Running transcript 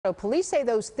Police say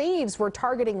those thieves were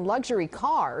targeting luxury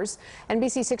cars.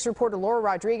 NBC6 reporter Laura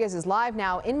Rodriguez is live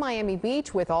now in Miami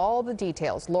Beach with all the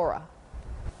details. Laura.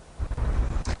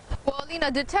 Well,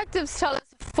 Alina, detectives tell us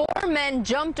 4 men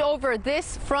jumped over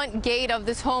this front gate of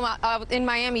this home out in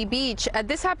Miami Beach.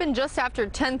 This happened just after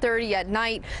 10:30 at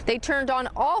night. They turned on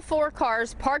all 4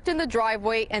 cars parked in the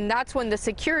driveway, and that's when the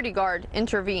security guard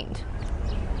intervened.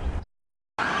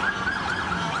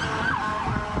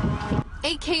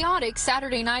 A chaotic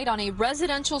Saturday night on a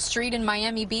residential street in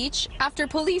Miami Beach after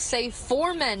police say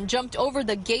 4 men jumped over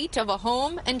the gate of a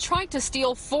home and tried to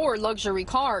steal 4 luxury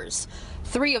cars.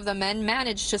 3 of the men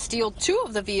managed to steal 2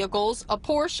 of the vehicles, a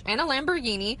Porsche and a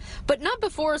Lamborghini, but not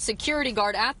before a security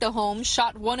guard at the home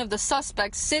shot one of the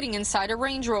suspects sitting inside a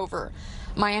Range Rover.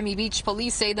 Miami Beach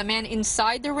police say the man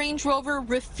inside the Range Rover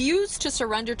refused to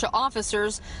surrender to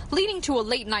officers, leading to a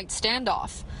late-night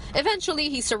standoff. Eventually,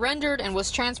 he surrendered and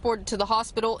was transported to the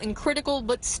hospital in critical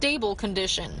but stable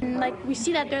condition. We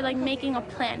see that they're making a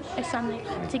plan or something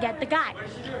to get the guy,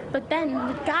 but then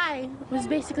the guy was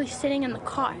basically sitting in the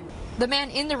car. The man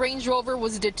in the Range Rover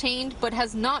was detained but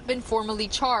has not been formally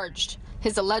charged.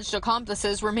 His alleged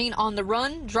accomplices remain on the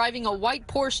run, driving a white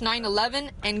Porsche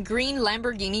 911 and green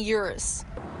Lamborghini Urus.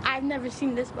 I've never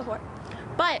seen this before,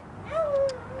 but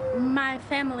my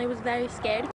family was very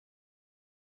scared.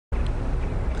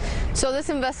 So this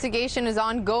investigation is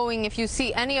ongoing. If you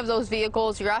see any of those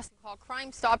vehicles, you're asked to call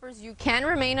Crime Stoppers. You can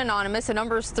remain anonymous. The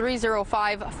number is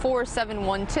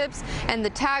 305-471-TIPS. And the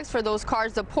tags for those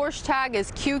cars, the Porsche tag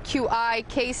is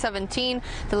QQI-K17.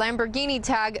 The Lamborghini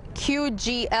tag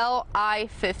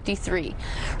QGLI-53.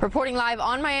 Reporting live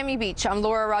on Miami Beach, I'm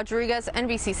Laura Rodriguez,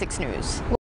 NBC6 News.